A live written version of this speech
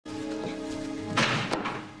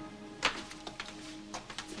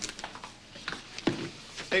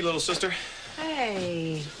Hey, little sister.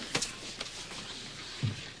 Hey.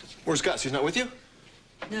 Where's Gus? He's not with you?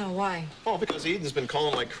 No, why? Oh, because Eden's been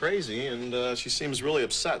calling like crazy, and she seems really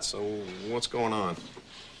upset, so what's going on?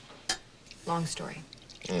 Long story.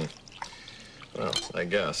 Well, I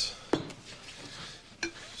guess.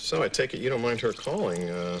 So I take it you don't mind her calling,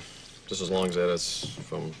 just as long as that it's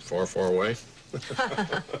from far, far away?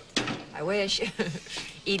 I wish.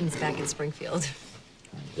 Eden's back in Springfield.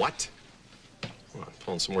 What? What,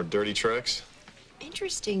 pulling some more dirty tricks?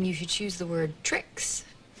 Interesting you should choose the word tricks.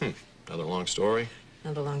 Another long story?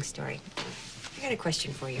 Another long story. I got a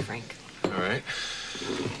question for you, Frank. All right.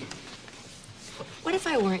 What if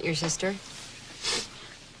I weren't your sister?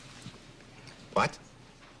 What?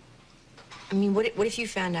 I mean, what if you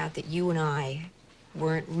found out that you and I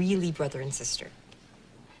weren't really brother and sister?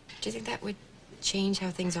 Do you think that would change how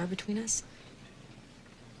things are between us?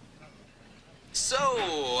 So,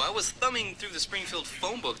 I was thumbing through the Springfield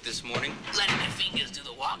phone book this morning. Letting my fingers do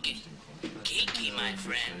the walking. Cakey, my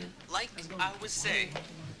friend. Like I was saying,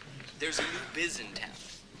 there's a new biz in town.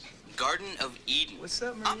 Garden of Eden. What's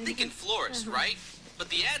up, Marie? I'm thinking florist, right? But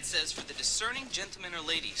the ad says for the discerning gentleman or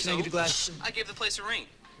lady. Can I get a glass? I gave the place a ring.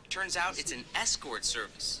 Turns out it's an escort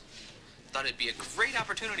service. Thought it'd be a great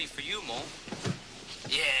opportunity for you, Mole.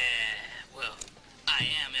 Yeah, well, I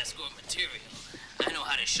am escort material. I know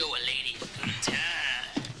how to show a lady a good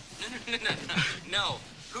time. No.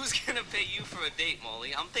 Who's gonna pay you for a date,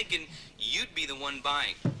 Molly? I'm thinking you'd be the one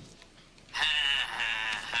buying. Ha,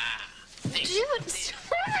 ha, ha. Dude,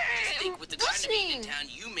 Think with the kind of being in town,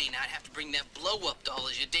 you may not have to bring that blow-up doll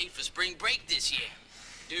as your date for spring break this year.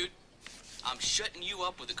 Dude, I'm shutting you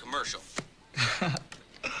up with a commercial.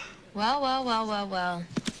 Well.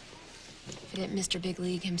 Forget Mr. Big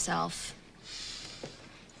League himself.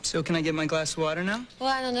 So can I get my glass of water now? Well,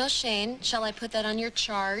 I don't know, Shane. Shall I put that on your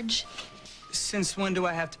charge? Since when do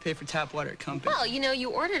I have to pay for tap water at company? Well, you know, you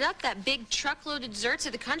ordered up that big truckload of desserts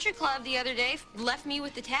at the country club the other day, left me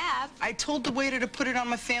with the tab. I told the waiter to put it on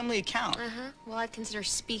my family account. Well, I'd consider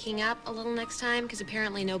speaking up a little next time, because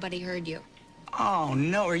apparently nobody heard you. Oh,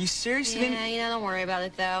 no. Are you serious? Yeah, you know, don't worry about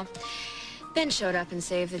it, though. Ben showed up and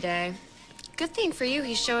saved the day. Good thing for you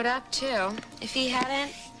he showed up, too. If he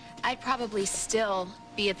hadn't, I'd probably still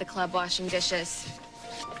be at the club washing dishes.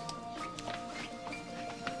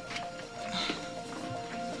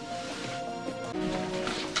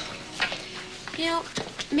 You know,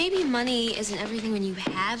 maybe money isn't everything when you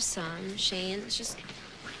have some, Shane. It's just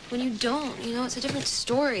when you don't, you know, it's a different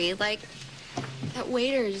story. Like, that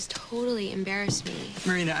waiter just totally embarrassed me.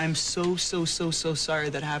 Marina, I'm so sorry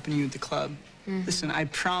that happened to you at the club. Listen, I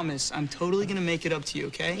promise I'm totally gonna make it up to you,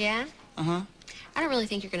 okay? Yeah? Uh-huh. I don't really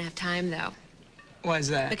think you're gonna have time, though. Why is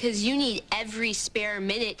that? Because you need every spare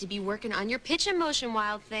minute to be working on your pitch and motion,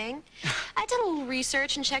 Wild Thing. I did a little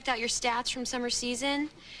research and checked out your stats from summer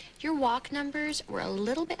season. Your walk numbers were a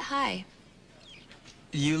little bit high.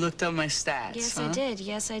 You looked up my stats,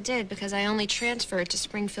 Yes, I did, because I only transferred to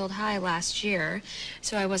Springfield High last year,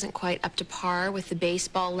 so I wasn't quite up to par with the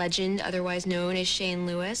baseball legend, otherwise known as Shane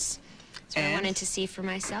Lewis. So I wanted to see for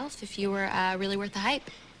myself if you were really worth the hype.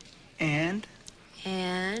 And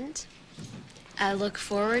I look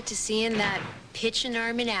forward to seeing that pitching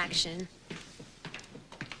arm in action.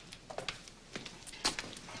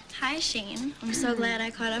 Hi, Shane. I'm so glad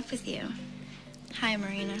I caught up with you. Hi,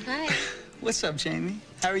 Marina. Hi. What's up, Jamie?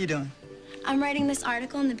 How are you doing? I'm writing this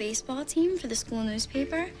article in the baseball team for the school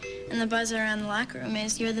newspaper, and the buzz around the locker room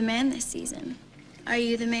is you're the man this season. Are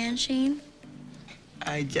you the man, Shane?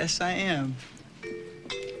 I guess I am.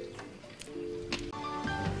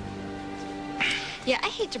 Yeah, I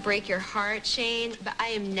hate to break your heart, Shane, but I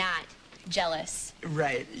am not jealous.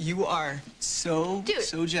 Right. You are so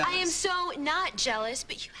jealous. I am so not jealous,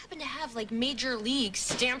 but you happen to have, like, major league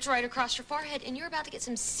stamped right across your forehead, and you're about to get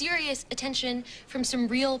some serious attention from some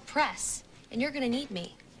real press, and you're gonna need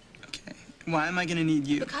me. Okay. Why am I gonna need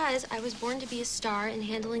you? Because I was born to be a star, and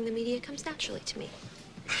handling the media comes naturally to me.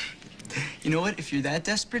 You know what? If you're that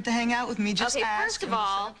desperate to hang out with me, just ask. First of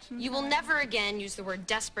all, you will never again use the word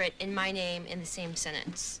desperate in my name in the same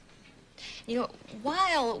sentence. You know,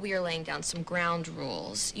 while we are laying down some ground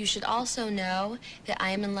rules, you should also know that I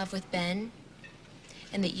am in love with Ben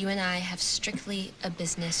and that you and I have strictly a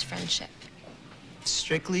business friendship.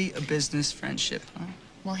 Strictly a business friendship, huh?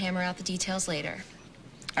 We'll hammer out the details later.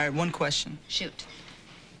 All right, one question. Shoot.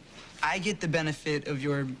 I get the benefit of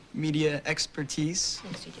your media expertise.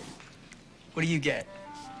 Yes, you do. What do you get?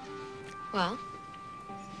 Well,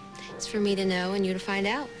 it's for me to know and you to find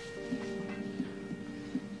out.